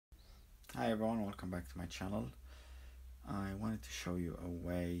Hi everyone, welcome back to my channel. I wanted to show you a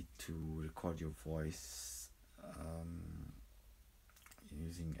way to record your voice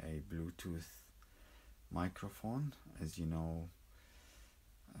using a Bluetooth microphone. As you know,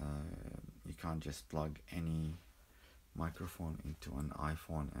 you can't just plug any microphone into an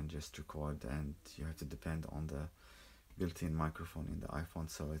iPhone and just record, and you have to depend on the built-in microphone in the iPhone,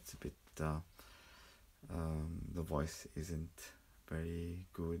 so it's a bit the voice isn't very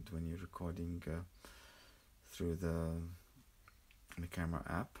good when you're recording through the camera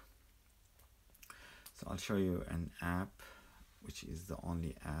app. So I'll show you an app which is the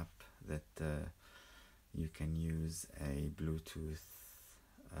only app that you can use a Bluetooth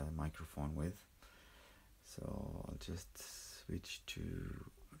microphone with. So I'll just switch to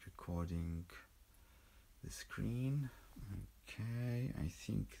recording the screen. Okay, I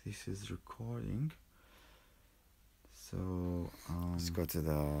think this is recording. So let's go to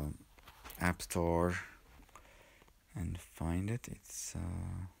the App Store and find it. It's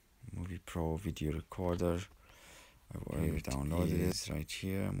moviepro video recorder. I've already downloaded it right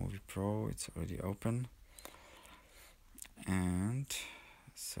here. moviepro, it's already open. And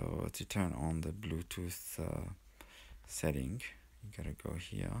so to turn on the Bluetooth setting, you gotta go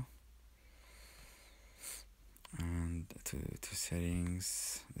here and to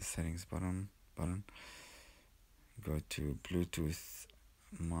settings, the settings button, go to Bluetooth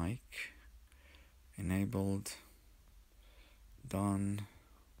mic enabled, done,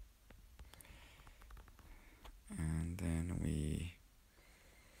 and then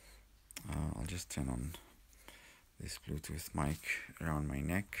I'll just turn on this Bluetooth mic around my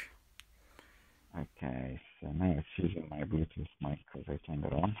neck. Okay, so now it's using my Bluetooth mic because I turned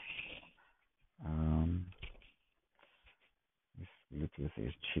it on. This Bluetooth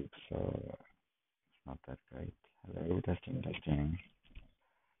is cheap, so it's not that great. Hello, testing.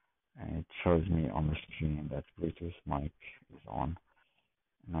 And it shows me on the screen that Bluetooth mic is on.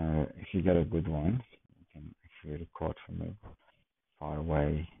 Now, if you get a good one, you can actually record from a far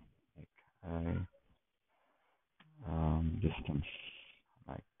away, like distance.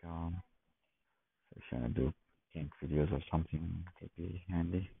 Like, so if you want to do pink videos or something, it could be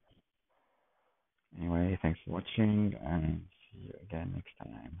handy. Anyway, thanks for watching, and see you again next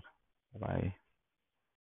time. Bye bye.